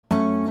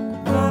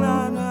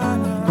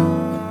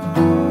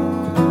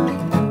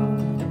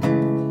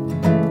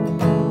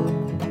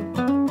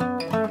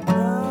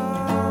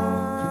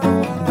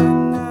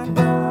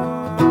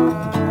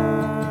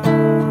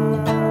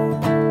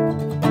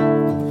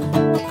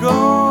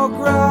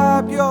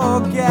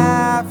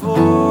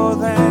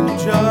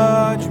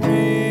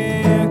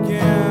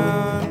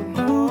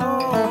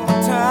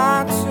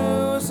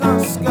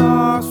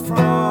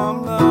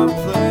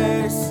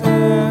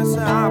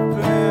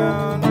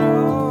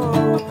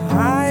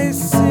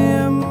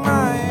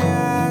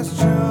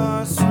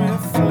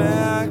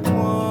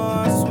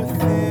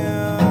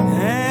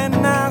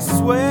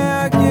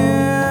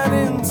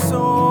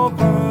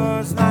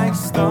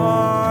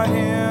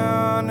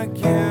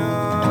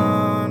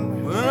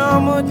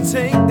I'ma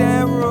take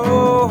that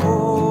road.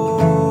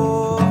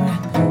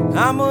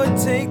 I'ma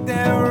take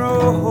that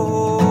road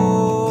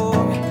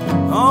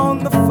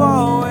on the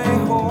far way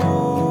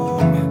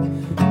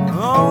home,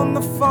 on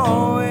the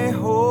far way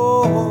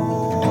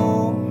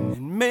home.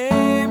 And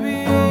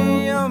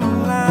maybe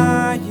I'm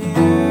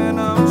lying,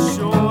 I'm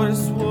sure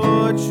it's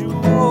what you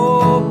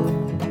hope.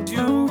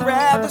 You'd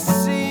rather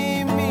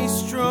see me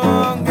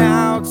strung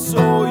out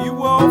so you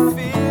won't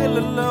feel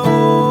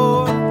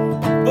alone.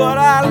 But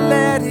I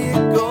let it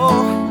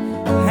go,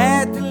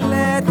 had to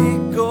let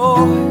it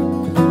go.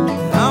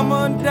 I'm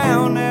on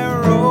down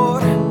that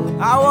road,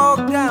 I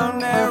walked down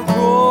that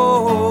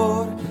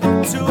road.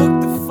 I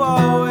took the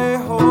far way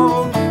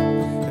home,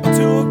 I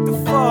took the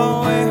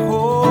far way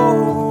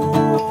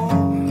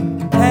home.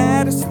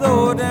 Had to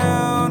slow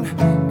down,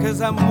 cause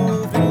I'm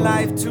moving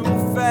life too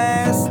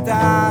fast.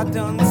 I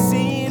done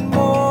seen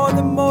more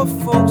than most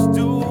folks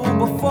do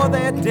before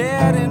they're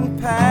dead and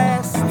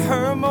past. I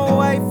heard my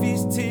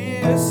wifey's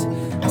tears,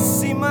 I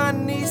see my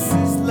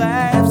niece's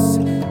laughs,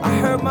 I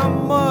heard my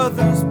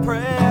mother's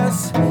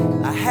prayers.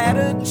 I had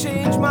to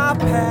change my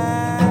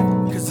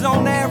path, cause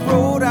on that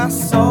road I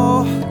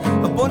saw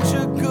a bunch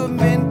of good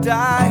men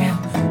die,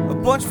 a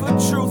bunch for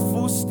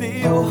truthful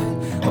steal,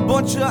 a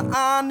bunch of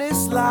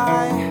honest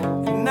lie.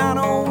 And I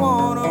don't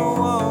wanna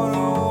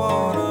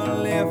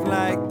live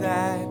like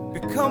that,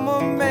 become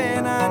a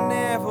man I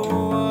never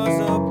was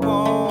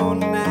upon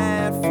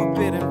that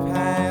forbidden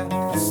path.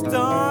 It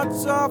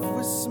starts off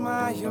with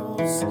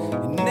smiles,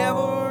 it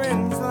never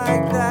ends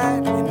like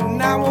that.